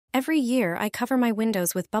Every year, I cover my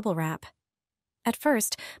windows with bubble wrap. At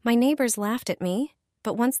first, my neighbors laughed at me,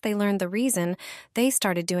 but once they learned the reason, they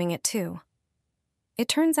started doing it too. It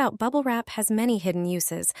turns out bubble wrap has many hidden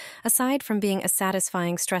uses, aside from being a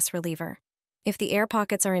satisfying stress reliever. If the air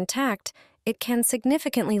pockets are intact, it can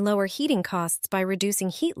significantly lower heating costs by reducing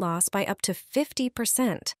heat loss by up to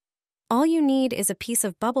 50%. All you need is a piece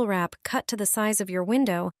of bubble wrap cut to the size of your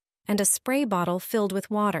window and a spray bottle filled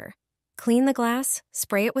with water. Clean the glass,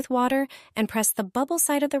 spray it with water, and press the bubble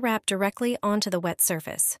side of the wrap directly onto the wet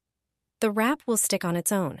surface. The wrap will stick on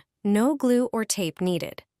its own, no glue or tape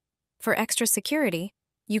needed. For extra security,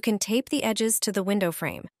 you can tape the edges to the window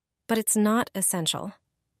frame, but it's not essential.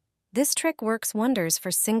 This trick works wonders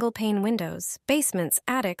for single-pane windows, basements,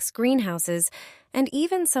 attics, greenhouses, and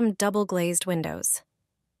even some double-glazed windows.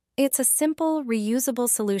 It's a simple, reusable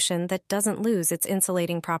solution that doesn't lose its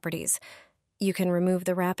insulating properties. You can remove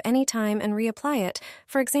the wrap anytime and reapply it,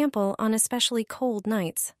 for example, on especially cold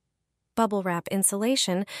nights. Bubble wrap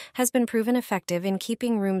insulation has been proven effective in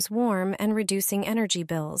keeping rooms warm and reducing energy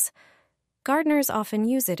bills. Gardeners often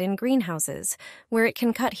use it in greenhouses, where it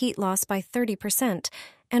can cut heat loss by 30%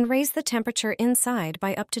 and raise the temperature inside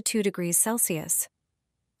by up to 2 degrees Celsius.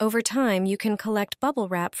 Over time, you can collect bubble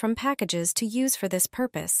wrap from packages to use for this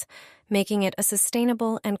purpose, making it a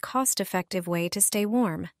sustainable and cost-effective way to stay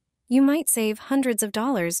warm. You might save hundreds of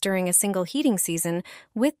dollars during a single heating season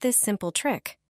with this simple trick.